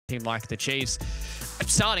team like the Chiefs.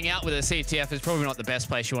 Starting out with a CTF is probably not the best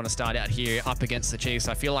place you want to start out here up against the Chiefs.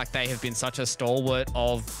 I feel like they have been such a stalwart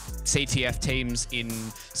of CTF teams in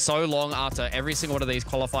so long after every single one of these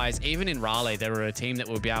qualifiers. Even in Raleigh, they were a team that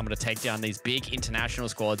will be able to take down these big international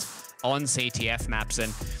squads on CTF maps.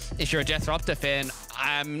 And if you're a Dethruptor fan,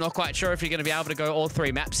 I'm not quite sure if you're going to be able to go all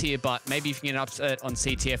 3 maps here, but maybe if you can get an upset on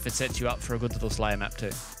CTF, it sets you up for a good little Slayer map too.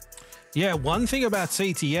 Yeah, one thing about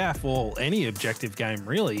CTF, or any objective game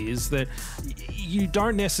really, is that you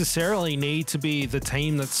don't necessarily need to be the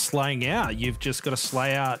team that's slaying out. You've just got to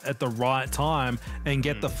slay out at the right time and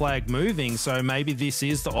get the flag moving. So maybe this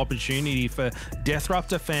is the opportunity for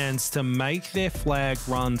Dethruptor fans to make their flag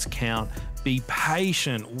runs count. Be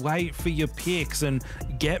patient, wait for your picks, and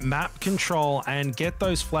get map control and get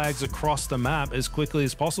those flags across the map as quickly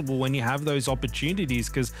as possible when you have those opportunities,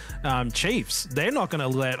 because Chiefs, they're not going to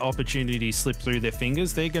let opportunities slip through their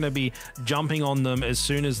fingers. They're going to be jumping on them as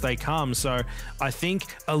soon as they come. So I think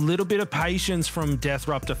a little bit of patience from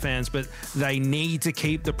Dethruptor fans, but they need to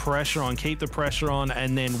keep the pressure on,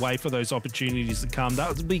 and then wait for those opportunities to come.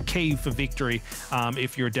 That would be key for victory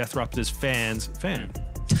if you're a Dethruptor's fan.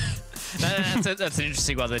 That's an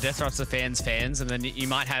interesting one. The Dethruptor fans, and then you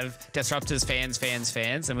might have Dethruptors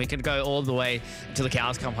fans, and we can go all the way until the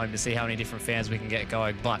cows come home to see how many different fans we can get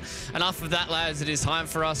going. But enough of that, lads. It is time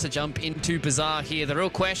for us to jump into Bazaar here. The real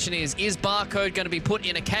question is Barcode going to be put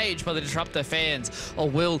in a cage by the Dethruptor fans, or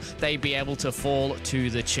will they be able to fall to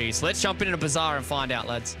the Chiefs? Let's jump into Bazaar and find out,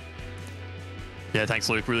 lads. Yeah, thanks,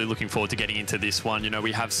 Luke. Really looking forward to getting into this one. You know,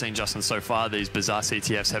 we have seen, Justin, so far, these Bazaar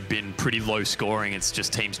CTFs have been pretty low scoring. It's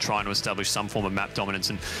just teams trying to establish some form of map dominance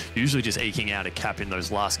and usually just eking out a cap in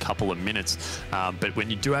those last couple of minutes. But when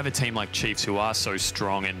you do have a team like Chiefs who are so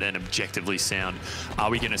strong and objectively sound, are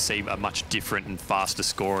we going to see a much different and faster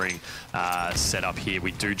scoring setup here?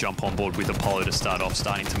 We do jump on board with aqolllo to start off,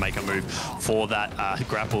 starting to make a move for that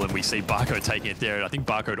grapple, and we see Barcode taking it there. I think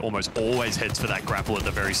Barcode almost always heads for that grapple at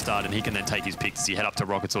the very start, and he can then take his pick. Does he head up to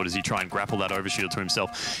rockets, or does he try and grapple that overshield to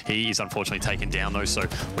himself? He is unfortunately taken down though, so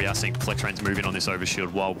we are seeing FlexRainZ move in on this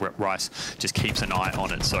overshield while Wryce just keeps an eye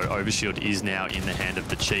on it. So overshield is now in the hand of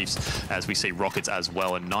the Chiefs, as we see rockets as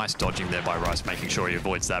well, and nice dodging there by Wryce, making sure he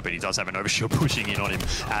avoids that, but he does have an overshield pushing in on him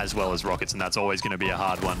as well as rockets, and that's always going to be a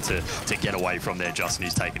hard one to get away from there. Justin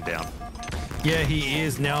is taken down. Yeah, he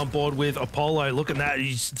is now on board with aqolllo. Look at that.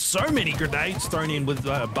 So many grenades thrown in with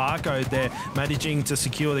Barcode there, managing to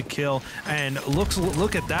secure the kill. And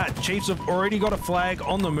look at that. Chiefs have already got a flag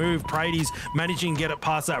on the move. Praties managing to get it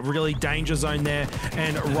past that really danger zone there.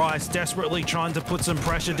 And Wryce desperately trying to put some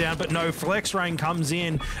pressure down, but no, FlexRainZ comes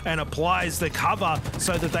in and applies the cover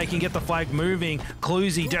so that they can get the flag moving.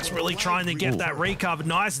 Clusey desperately trying to get that recover.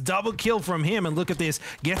 Nice double kill from him. And look at this.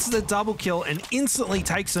 Gets the double kill and instantly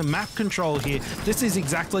takes some map control here. This is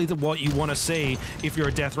exactly what you want to see if you're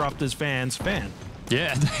a Dethruptors fan.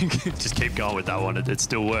 Yeah, just keep going with that one. It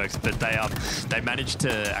still works, but they managed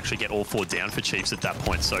to actually get all 4 down for Chiefs at that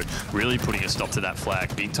point. So really putting a stop to that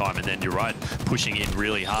flag big time. And then you're right, pushing in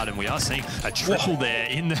really hard. And we are seeing a triple there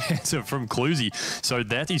in the hands of from Clusey. So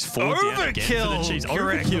that is 4 down again for the Chiefs.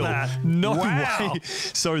 Overkill. No way.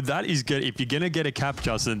 So that is good. If you're going to get a cap,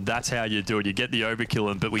 Justin, that's how you do it. You get the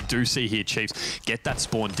overkill. But we do see here Chiefs get that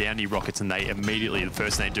spawn down the rockets, and they immediately, the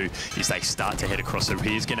first thing they do is they start to head across. So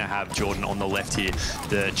he's going to have Jordan on the left here.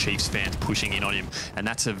 The Chiefs fans pushing in on him, and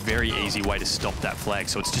that's a very easy way to stop that flag.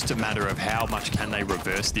 So it's just a matter of how much can they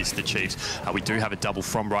reverse this, the Chiefs. We do have a double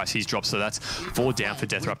from Wryce. He's dropped, so that's 4 down for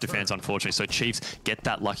Dethruptor fans, unfortunately. So Chiefs get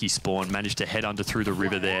that lucky spawn, manage to head through the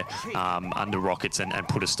river there, under rockets, and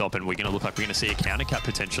put a stop, and we're going to look like we're going to see a counter cap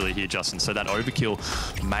potentially here, Justin. So that overkill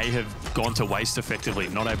may have gone to waste effectively,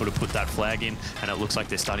 not able to put that flag in, and it looks like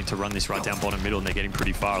they're starting to run this right down bottom middle, and they're getting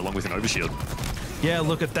pretty far along with an overshield. Yeah,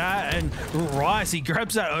 look at that. And Wryce, he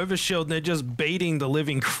grabs that overshield and they're just beating the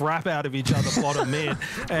living crap out of each other bottom mid.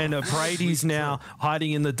 And Praties now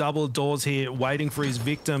hiding in the double doors here, waiting for his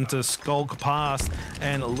victim to skulk past.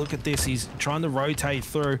 And look at this, he's trying to rotate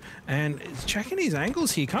through and checking his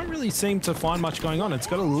angles here. Can't really seem to find much going on. It's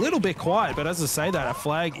got a little bit quiet, but as I say that, a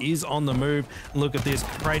flag is on the move. Look at this,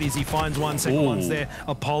 Praties, he finds one, second one's there.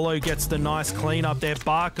 aqolllo gets the nice clean up there.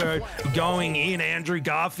 Barcode going in, Andrew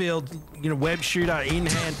Garfield, web shooter in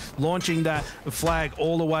hand, launching that flag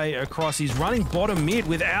all the way across. He's running bottom mid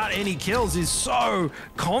without any kills. He's so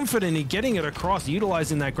confident in getting it across,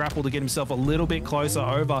 utilizing that grapple to get himself a little bit closer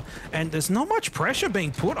over. And there's not much pressure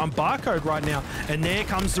being put on Barcode right now. And there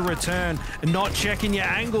comes the return. Not checking your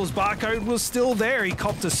angles. Barcode was still there. He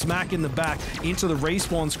copped a smack in the back into the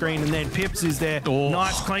respawn screen, and then Pipz is there.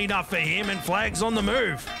 Nice cleanup for him, and flags on the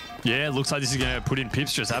move. Yeah, it looks like this is going to put in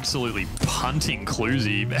Pipz just absolutely punting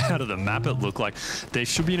Clusey out of the map, it looked like. They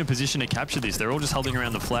should be in a position to capture this. They're all just holding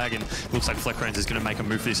around the flag, and it looks like FlexRainZ is going to make a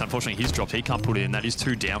move for this. Unfortunately, he's dropped. He can't put it in. That is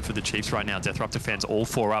 2 down for the Chiefs right now. Dethruptor fans all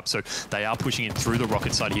 4 up, so they are pushing in through the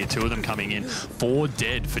rocket side here. 2 of them coming in. 4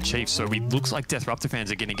 dead for Chiefs, so it looks like Dethruptor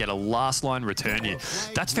fans are going to get a last line return here.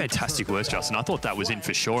 That's fantastic work, Justin. I thought that was in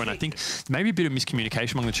for sure, and I think maybe a bit of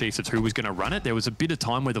miscommunication among the Chiefs of who was going to run it. There was a bit of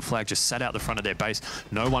time where the flag just sat out the front of their base,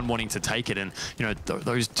 no one wanting to take it, and you know,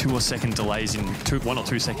 those 1 or 2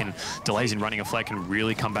 second delays in running a flag can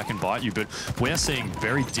really come back and bite you. But we're seeing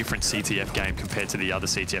very different CTF game compared to the other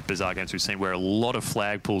CTF Bazaar games we've seen, where a lot of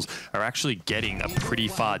flag pulls are actually getting a pretty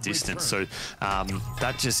far distance. So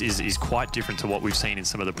that just is quite different to what we've seen in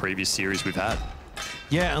some of the previous series we've had.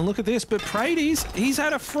 Yeah, and look at this, but Praties, he's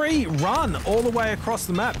had a free run all the way across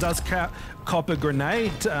the map. Does cop a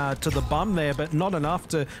grenade to the bum there, but not enough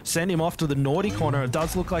to send him off to the naughty corner. It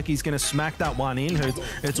does look like he's going to smack that one in.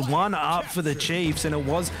 It's 1 up for the Chiefs, and it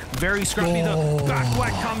was very scrappy. The back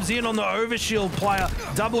whack comes in on the overshield player.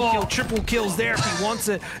 Double kill, triple kills there if he wants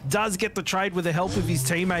it. Does get the trade with the help of his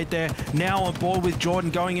teammate there. Now on board with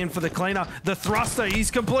Jordan going in for the cleaner. The thruster,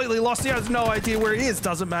 he's completely lost. He has no idea where he is.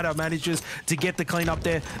 Doesn't matter. Manages to get the clean up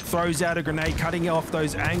there. Throws out a grenade, cutting off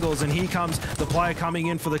those angles, and here comes the player coming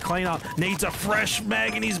in for the cleanup. Needs a fresh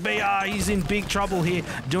mag in his BR. He's in big trouble here,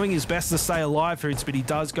 doing his best to stay alive, Hoots, but he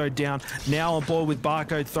does go down. Now on board with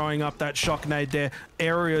Barcode, throwing up that shock nade there.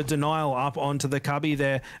 Area denial up onto the cubby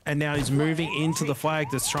there, and now he's moving into the flag.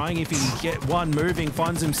 Just trying if he can get one moving,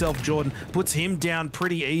 finds himself Jordan, puts him down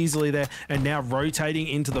pretty easily there, and now rotating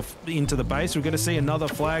into the base. We're going to see another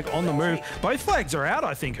flag on the move. Both flags are out,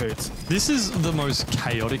 I think, Hoots. This is the most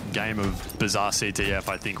chaotic game of Bazaar CTF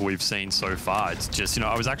I think we've seen so far. It's just, you know,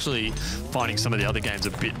 I was actually finding some of the other games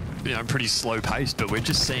a bit, you know, pretty slow paced, but we're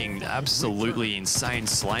just seeing absolutely insane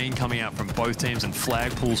slaying coming out from both teams and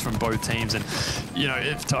flag pulls from both teams. And you know,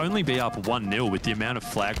 if to only be up 1-0 with the amount of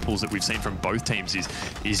flag pulls that we've seen from both teams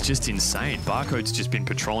is just insane. Barcode's just been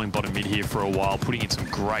patrolling bottom mid here for a while, putting in some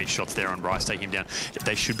great shots there on Wryce, taking him down.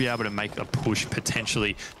 They should be able to make a push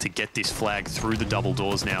potentially to get this flag through the double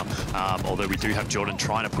doors now, although we do have Jordan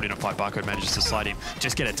trying to put in a fight. Barcode manages to slide him,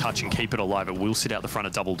 just get a touch and keep it alive. It will sit out the front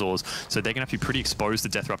of double doors, so they're going to have to be pretty exposed to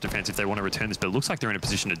Dethruptor fans if they want to return this, but it looks like they're in a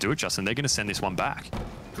position to do it, Justin. They're going to send this one back.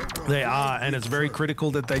 They are, and it's very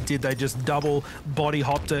critical that they did. They just double body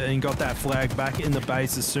hopped it and got that flag back in the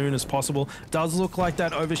base as soon as possible. Does look like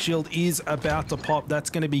that overshield is about to pop. That's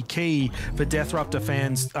going to be key for Dethruptor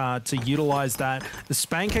fans to utilize that. The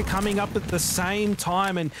Spanker coming up at the same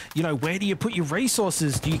time, and you know, where do you put your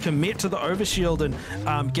resources? Do you commit to the overshield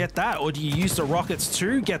and get that, or do you use the rockets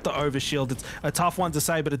to get the overshield? It's a tough one to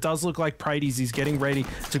say, but it does look like Praties is getting ready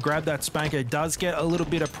to grab that Spanker. Does get a little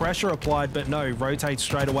bit of pressure applied, but no, rotates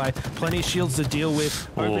straight away. Plenty of shields to deal with.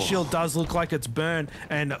 Overshield does look like it's burned,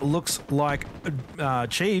 and looks like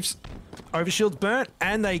Chiefs overshield's burnt,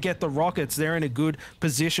 and they get the rockets. They're in a good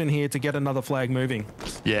position here to get another flag moving.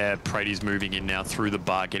 Yeah, Praties moving in now through the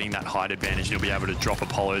bar, getting that height advantage. He'll be able to drop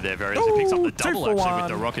Apollo there. Very he picks up the double actually with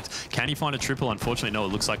the rockets. Can he find a triple? Unfortunately, no. It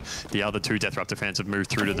looks like the other 2 Dethruptor fans have moved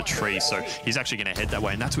through to the tree, so he's actually going to head that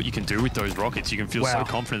way, and that's what you can do with those rockets. You can feel so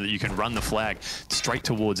confident that you can run the flag straight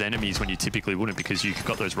towards enemies when you typically wouldn't, because you've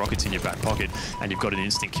got those rockets in your back pocket and you've got an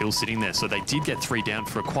instant kill sitting there. So they did get 3 down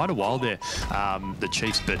for quite a while there, the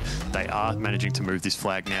Chiefs, but they are managing to move this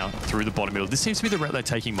flag now through the bottom middle. This seems to be the route they're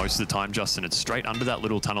taking most of the time, Justin. It's straight under that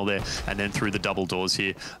little tunnel there and then through the double doors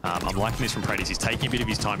here. I'm liking this from Praties. He's taking a bit of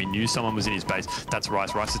his time. He knew someone was in his base. That's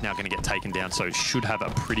Wryce. Wryce is now going to get taken down, so should have a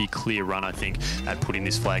pretty clear run, I think, at putting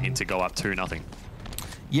this flag in to go up 2-0.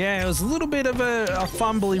 Yeah, it was a little bit of a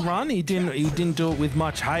fumbly run. He didn't do it with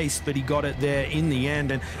much haste, but he got it there in the end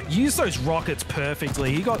and used those rockets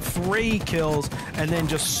perfectly. He got 3 kills and then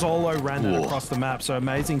just solo ran it across the map. So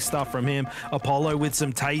amazing stuff from him. Apollo with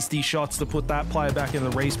some tasty shots to put that player back in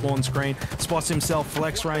the respawn screen. Spots himself,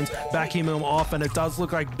 FlexRainZ, backing him off, and it does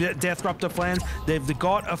look like Dethruptor fans, they've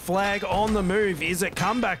got a flag on the move. Is it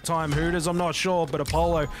comeback time, Hooters? I'm not sure, but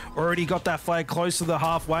Apollo already got that flag close to the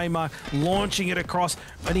halfway mark, launching it across,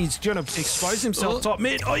 and he's going to expose himself top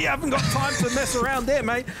mid. Oh, you haven't got time to mess around there,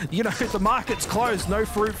 mate. You know, the market's closed. No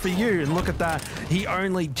fruit for you. And look at that. He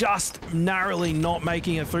only just narrowly not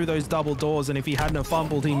making it through those double doors. And if he hadn't have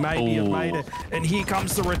fumbled, he maybe have made it. And here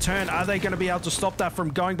comes the return. Are they going to be able to stop that from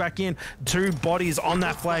going back in? 2 bodies on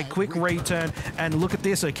that flag. Quick return. And look at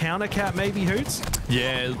this. A counter cap maybe, Hoots?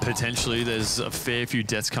 Yeah, potentially. There's a fair few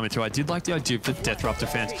deaths coming through. I did like the idea of the Dethruptor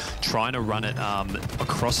fans trying to run it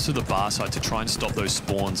across to the bar side to try and stop those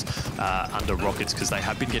respawns under rockets, because they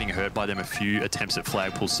have been getting hurt by them a few attempts at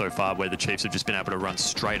flag pulls so far, where the Chiefs have just been able to run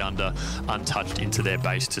straight under, untouched into their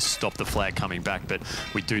base to stop the flag coming back. But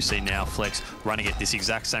we do see now Flex running it this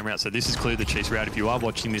exact same route. So this is clearly the Chiefs route. If you are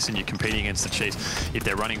watching this and you're competing against the Chiefs, if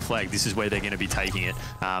they're running flag, this is where they're going to be taking it.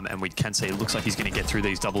 And we can see it looks like he's going to get through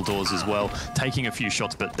these double doors as well, taking a few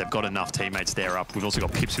shots, but they've got enough teammates there up. We've also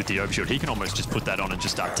got Pipz with the overshield. He can almost just put that on and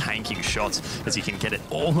just start tanking shots as he can get it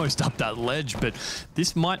almost up that ledge. But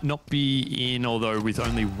this might not be in, although with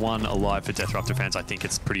only one alive for Dethruptor fans, I think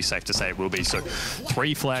it's pretty safe to say it will be. So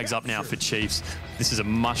 3 flags up now for Chiefs. This is a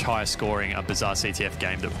much higher scoring Bazaar CTF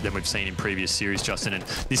game than we've seen in previous series, Justin, and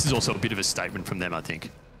this is also a bit of a statement from them, I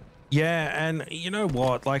think. Yeah, and you know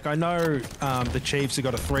what? Like, I know the Chiefs have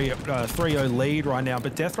got a 3-0 lead right now,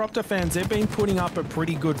 but Dethruptor fans, they've been putting up a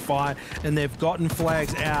pretty good fight, and they've gotten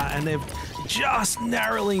flags out, and they've just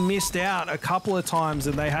narrowly missed out a couple of times,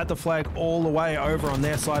 and they had the flag all the way over on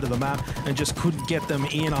their side of the map and just couldn't get them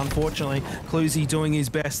in, unfortunately. Clusey doing his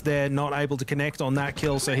best there, not able to connect on that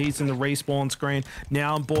kill, so he's in the respawn screen.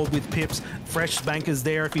 Now on board with Pipz. Fresh Banker's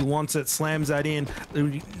there if he wants it, slams that in,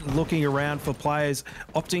 looking around for players,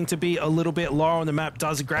 opting to be a little bit lower on the map,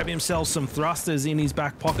 does grab himself some thrusters in his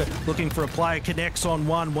back pocket, looking for a player, connects on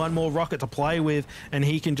one more rocket to play with, and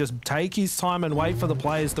he can just take his time and wait for the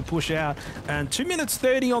players to push out. And 2 minutes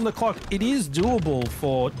 30 on the clock. It is doable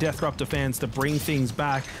for Dethruptor fans to bring things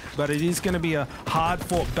back, but it is going to be a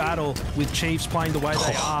hard-fought battle with Chiefs playing the way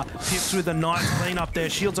they are. Pipz with a nice clean up there.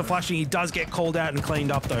 Shields are flashing. He does get called out and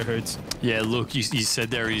cleaned up though, Hoots. Yeah, look, you said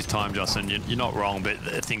there is time, Justin. You're not wrong, but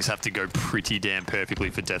things have to go pretty damn perfectly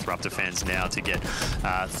for Dethruptor fans now to get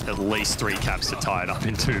at least 3 caps to tie it up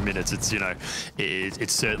in 2 minutes. It's, you know,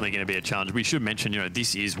 it's certainly going to be a challenge. We should mention, you know,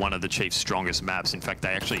 this is one of the Chiefs' strongest maps. In fact, they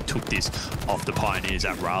actually took this off the Pioneers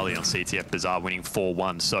at Raleigh on CTF Bazaar, winning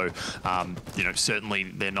 4-1. So, you know, certainly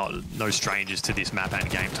they're no strangers to this map and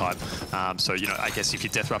game type. So, you know, I guess if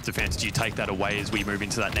you're Dethruptor fans, do you take that away as we move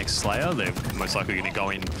into that next Slayer? They're most likely going to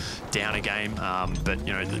go in down a game. But,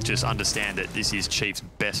 you know, just understand that this is Chiefs'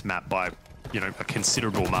 best map by, you know, a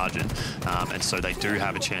considerable margin, and so they do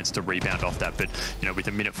have a chance to rebound off that. But, you know, with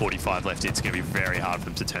a minute 45 left, it's going to be very hard for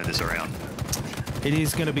them to turn this around. It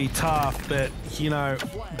is going to be tough, but, you know,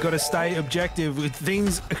 got to stay objective with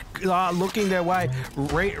things looking their way.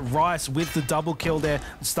 Wryce with the double kill there,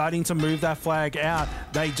 starting to move that flag out.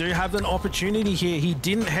 They do have an opportunity here. He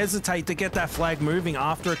didn't hesitate to get that flag moving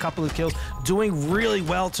after a couple of kills, doing really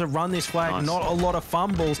well to run this flag. Nice. Not a lot of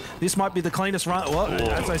fumbles. This might be the cleanest run. Well,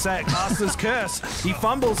 as I say, Caster's curse. He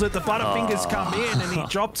fumbles it, the butterfingers come in, and he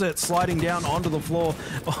drops it, sliding down onto the floor.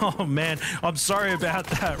 Oh, man, I'm sorry about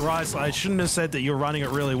that, Wryce. I shouldn't have said that you're running it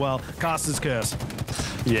really well. Caster's curse.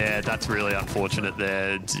 Yeah, that's really unfortunate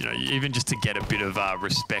there. You know, even just to get a bit of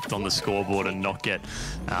respect on the scoreboard and not get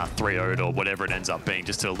 3-0'd or whatever it ends up being,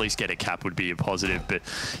 just to at least get a cap would be a positive. But,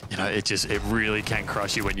 you know, it really can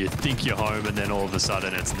crush you when you think you're home and then all of a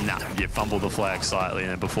sudden it's you fumble the flag slightly,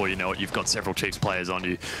 and then before you know it, you've got several Chiefs players on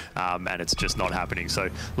you, and it's just not happening. So,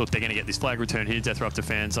 look, they're going to get this flag return here, Dethruptor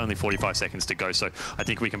fans. Only 45 seconds to go, so I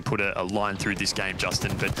think we can put a line through this game,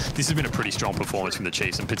 Justin. But this has been a pretty strong performance from the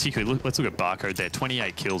Chiefs, and particularly, let's look at Barcode there.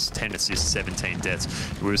 28 kills, 10 assists, 17 deaths.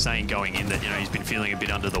 We were saying going in that, you know, he's been feeling a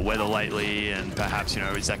bit under the weather lately, and perhaps, you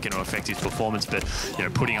know, is that going to affect his performance? But, you know,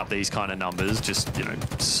 putting up these kind of numbers, just, you know,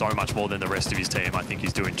 so much more than the rest of his team, I think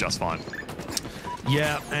he's doing just fine.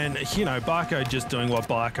 Yeah, and, you know, Barcode just doing what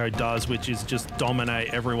Barcode does, which is just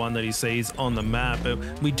dominate everyone that he sees on the map. But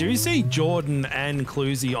we do see Jordan and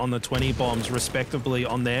Clusey on the 20 bombs, respectively,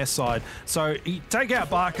 on their side. So take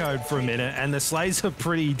out Barcode for a minute, and the slays are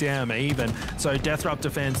pretty damn even. So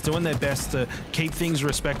Dethruptor fans doing their best to keep things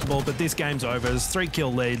respectable, but this game's over. There's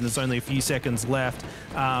 3-kill lead, and there's only a few seconds left.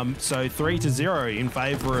 So 3-0 in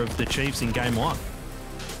favor of the Chiefs in game 1.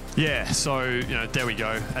 Yeah, so, you know, there we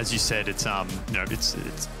go. As you said, it's you know, it's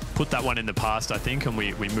put that one in the past, I think, and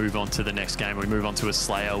we move on to the next game. We move on to a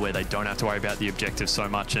Slayer where they don't have to worry about the objective so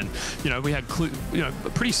much. And, you know, we had, you know,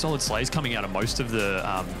 pretty solid slays coming out of most of the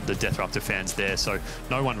Dethruptor fans there. So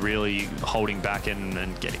no one really holding back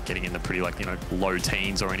and getting in the pretty, like, you know, low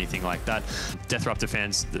teens or anything like that. Dethruptor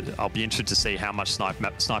fans, I'll be interested to see how much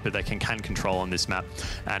sniper they can control on this map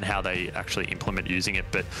and how they actually implement using it.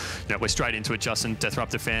 But, you know, we're straight into it, Justin.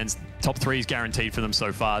 Dethruptor fans, top 3 is guaranteed for them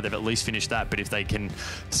so far. They've at least finished that. But if they can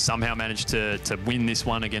somehow manage to win this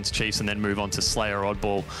one against Chiefs and then move on to Slayer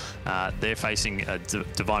Oddball, they're facing a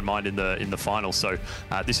Divine Mind in the final. So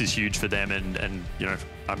this is huge for them, and you know,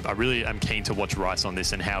 I really am keen to watch Wryce on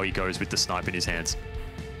this and how he goes with the snipe in his hands.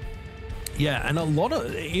 Yeah, and a lot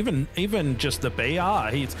of, even just the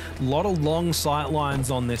BR, it's a lot of long sight lines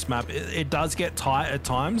on this map. It does get tight at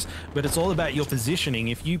times, but it's all about your positioning.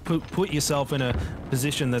 If you put yourself in a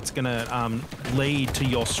position that's going to lead to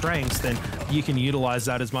your strengths, then you can utilize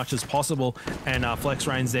that as much as possible. And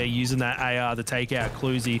FlexRainZ there using that AR to take out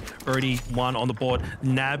Clusey. Already one on the board,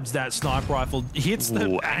 nabs that sniper rifle, hits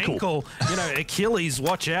the ankle. You know, Achilles,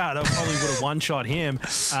 watch out. That probably would have one-shot him.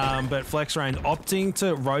 But FlexRainZ opting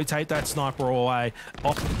to rotate that sniper away,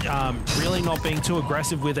 really not being too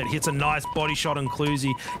aggressive with it. Hits a nice body shot on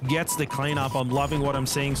Clusey, gets the cleanup. I'm loving what I'm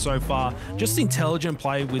seeing so far. Just intelligent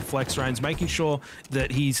play with FlexRainZ, making sure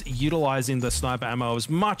that he's utilizing the sniper ammo as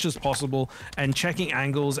much as possible and checking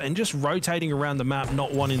angles and just rotating around the map,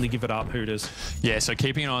 not wanting to give it up, Hooters. Yeah, so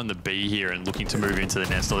keeping an eye on the B here and looking to move into the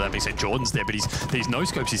nest. That makes sense. Jordan's there, but these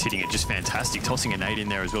no-scopes he's hitting it just fantastic. Tossing a nade in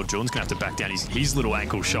there as well. Jordan's going to have to back down. His little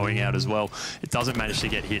ankle showing out as well. It doesn't manage to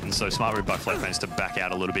get hit, and so smart move by FlexRainZ to back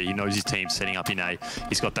out a little bit. He knows his team's setting up in A.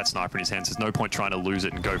 He's got that sniper in his hands. There's no point trying to lose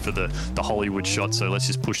it and go for the Hollywood shot, so let's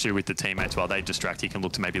just push through with the teammates while they distract. He can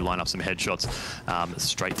look to maybe line up some headshots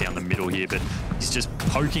straight down the middle here, but he's just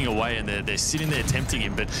poking away, and they're sitting there tempting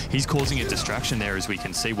him, but he's causing a distraction there, as we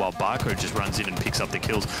can see, while Barcode just runs in and picks up the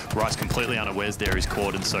kills. Wryce completely unawares there, he's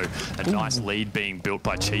caught, and so a nice lead being built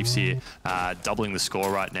by Chiefs here, doubling the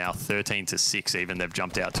score right now, 13-6 even they've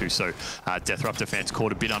jumped out to, so Dethruptor fans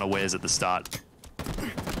caught a bit unawares at the start.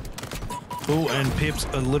 Oh, and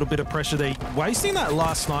Pipz, a little bit of pressure there, wasting that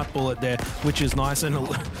last snipe bullet there, which is nice. And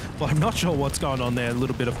well, I'm not sure what's going on there. A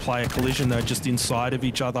little bit of player collision though, just inside of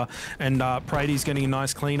each other. And Praties getting a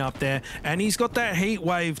nice clean up there. And he's got that heat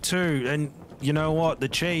wave too. And you know what? The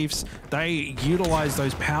Chiefs, they utilize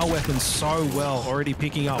those power weapons so well. Already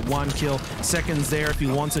picking up 1 kill. Seconds there if he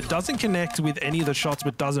wants it. Doesn't connect with any of the shots,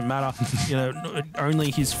 but doesn't matter. You know,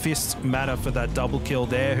 only his fists matter for that double kill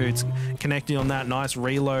there. Who's connecting on that nice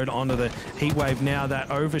reload onto the heat wave now. That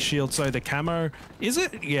overshield. So the camo, is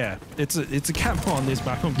it? Yeah, it's a camo on this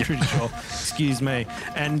map, I'm pretty sure. Excuse me.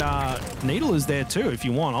 And Needle is there too if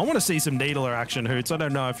you want. I want to see some Needler action, Hoots. I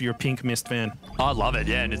don't know if you're a Pink Mist fan. I love it,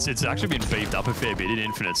 yeah, and it's actually been beefed up a fair bit in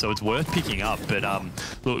Infinite, so it's worth picking up. But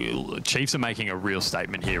look, Chiefs are making a real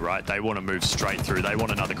statement here, right? They want to move straight through. They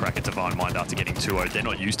want another crack at Divine Mind after getting 2-0. They're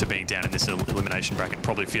not used to being down in this elimination bracket,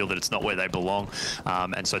 probably feel that it's not where they belong,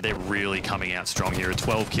 and so they're really coming out strong here. A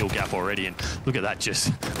 12-kill gap already, and look at that,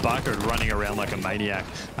 just Barcode running around like a maniac.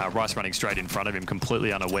 Wryce running straight in front of him,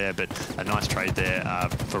 completely unaware, but a nice trade there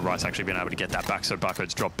for Wryce actually being able to get that back, so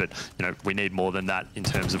Barcode's dropped. But you know, we need more than that in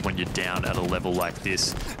terms of when you're down at a level like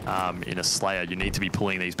this in a Slayer. You need to be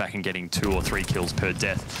pulling these back and getting 2 or 3 kills per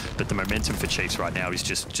death. But the momentum for Chiefs right now is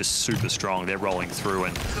just super strong. They're rolling through,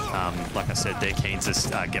 and like I said, they're keen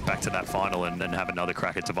to get back to that final and have another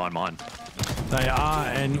crack at Divine Mind. They are,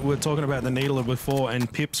 and we're talking about the Needler before,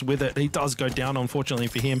 and Pipz with it. He does go down, unfortunately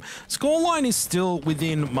for him. Scoreline is still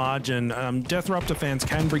within margin. Dethruptor fans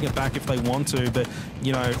can bring it back if they want to, but,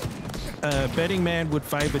 you know, betting man would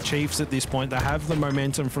favour Chiefs at this point. They have the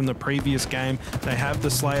momentum from the previous game. They have the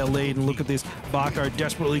Slayer lead, and look at this. Barcode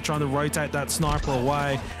desperately trying to rotate that sniper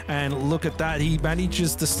away, and look at that. He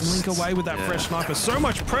manages to slink away with that fresh sniper. So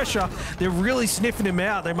much pressure. They're really sniffing him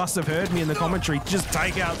out. They must have heard me in the commentary. Just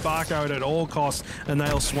take out Barcode at all costs, and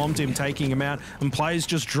they'll swamp him, taking him out. And players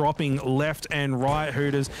just dropping left and right,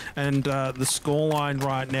 Hooters. And the scoreline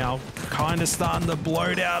right now kind of starting to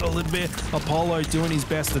bloat out a little bit. Aqolllo doing his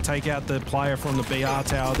best to take out the player from the BR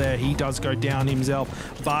tower there. He does go down himself.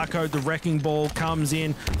 Barcode, the wrecking ball, comes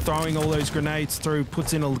in, throwing all those grenades through,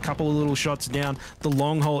 puts in a couple of little shots down the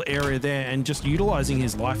long hole area there, and just utilizing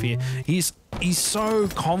his life here. He's so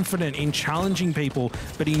confident in challenging people,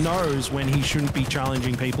 but he knows when he shouldn't be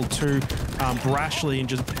challenging people too brashly and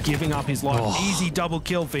just giving up his life. Oh. Easy double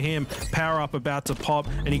kill for him. Power up about to pop,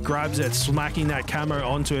 and he grabs it, smacking that camo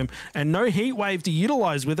onto him. And no heat wave to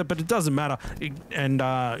utilize with it, but it doesn't matter. And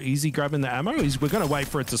easy grabbing the ammo. We're going to wait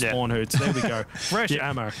for it to spawn, Hoots. There we go. Fresh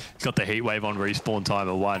ammo. He's got the heat wave on respawn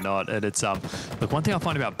timer. Why not? And it's look, one thing I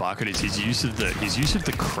find about Barcode is his use of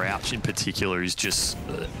the crouch in particular is just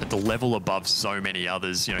at the level above so many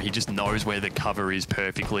others. You know, he just knows where the cover is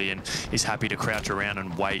perfectly and is happy to crouch around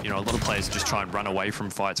and wait. You know, a lot of players just try and run away from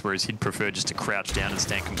fights, whereas he'd prefer just to crouch down and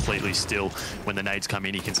stand completely still. When the nades come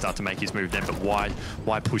in, he can start to make his move then, but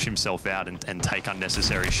why push himself out and take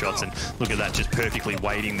unnecessary shots? And look at that, just perfectly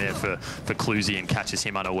waiting there for Clusey, and catches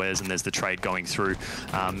him unawares, and there's the trade going through.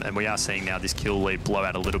 And we are seeing now this kill lead blow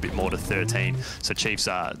out a little bit more to 13. So Chiefs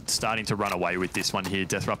are starting to run away with this one here.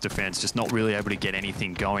 Dethruptor fans just not really able to get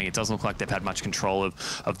anything going. It doesn't look like they've had much control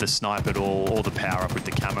of the snipe at all, or the power up with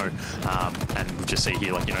the camo. And we'll just see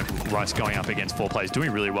here, like, you know, Wryce going up against 4 players,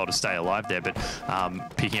 doing really well to stay alive there, but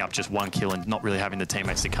picking up just 1 kill and not really having the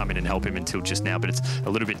teammates to come in and help him until just now. But it's a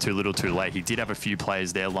little bit too little too late. He did have a few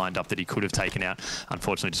players there lined up that he could have taken out.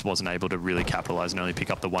 Unfortunately, just wasn't able to really capitalize and only pick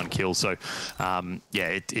up the 1 kill. So,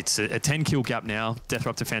 yeah, it's a 10-kill gap now.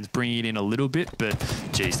 Dethruptor fans bringing it in a little bit, but,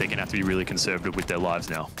 geez, they're going to have to be really conservative with their lives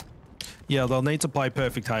now. Yeah, they'll need to play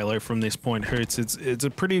perfect Halo from this point, Hoots. It's a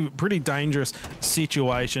pretty dangerous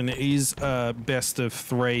situation. It is best of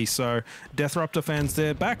 3, so Dethruptor fans,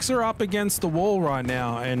 their backs are up against the wall right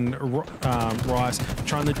now, and Wryce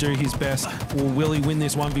trying to do his best. Will he win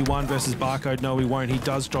this 1v1 versus Barcode? No, he won't. He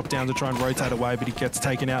does drop down to try and rotate away, but he gets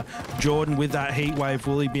taken out. Jordan with that heat wave,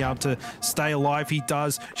 will he be able to stay alive? He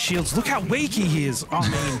does. Shields, look how weak he is. I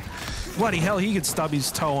mean, bloody hell, he could stub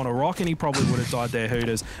his toe on a rock and he probably would have died there,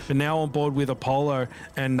 Hooters. But now on board with aqolllo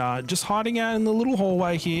and just hiding out in the little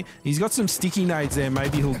hallway here. He's got some sticky nades there.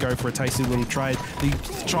 Maybe he'll go for a tasty little trade. He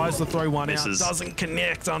tries to throw one out. Doesn't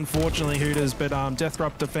connect, unfortunately, Hooters. But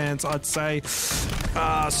Dethruptor fans, I'd say,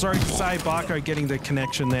 sorry to say, Barcode getting the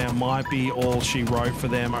connection there might be all she wrote for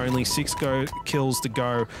them. Only 6 kills to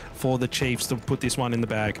go for the Chiefs to put this one in the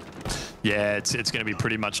bag. Yeah, it's going to be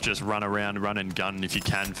pretty much just run around, run and gun if you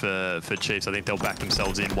can for Chiefs. I think they'll back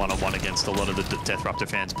themselves in one-on-one against a lot of the Dethruptor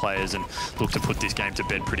fans players and look to put this game to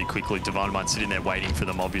bed pretty quickly. Divine Mind sitting there waiting for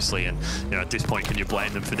them, obviously, and you know, at this point, can you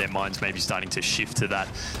blame them for their minds maybe starting to shift to that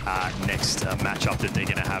next matchup that they're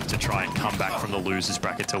going to have to try and come back from the losers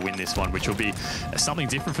bracket to win this one, which will be something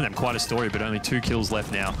different for them. Quite a story, but only 2 kills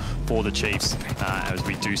left now for the Chiefs, as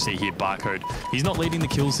we do see here. Barcode, he's not leading the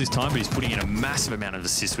kills this time, but he's putting in a massive amount of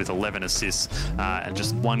assists with 11 assists, and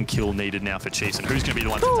just 1 kill needed now for Chiefs. And who's going to be the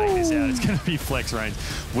one to take this out? It's going to be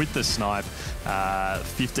FlexRainZ with the snipe.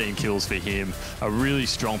 15 kills for him. A really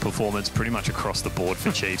strong performance pretty much across the board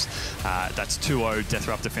for Chiefs. That's 2-0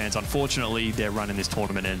 Dethruptor fans. Unfortunately, their run in this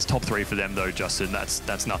tournament ends. Top 3 for them though, Justin.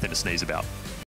 That's nothing to sneeze about.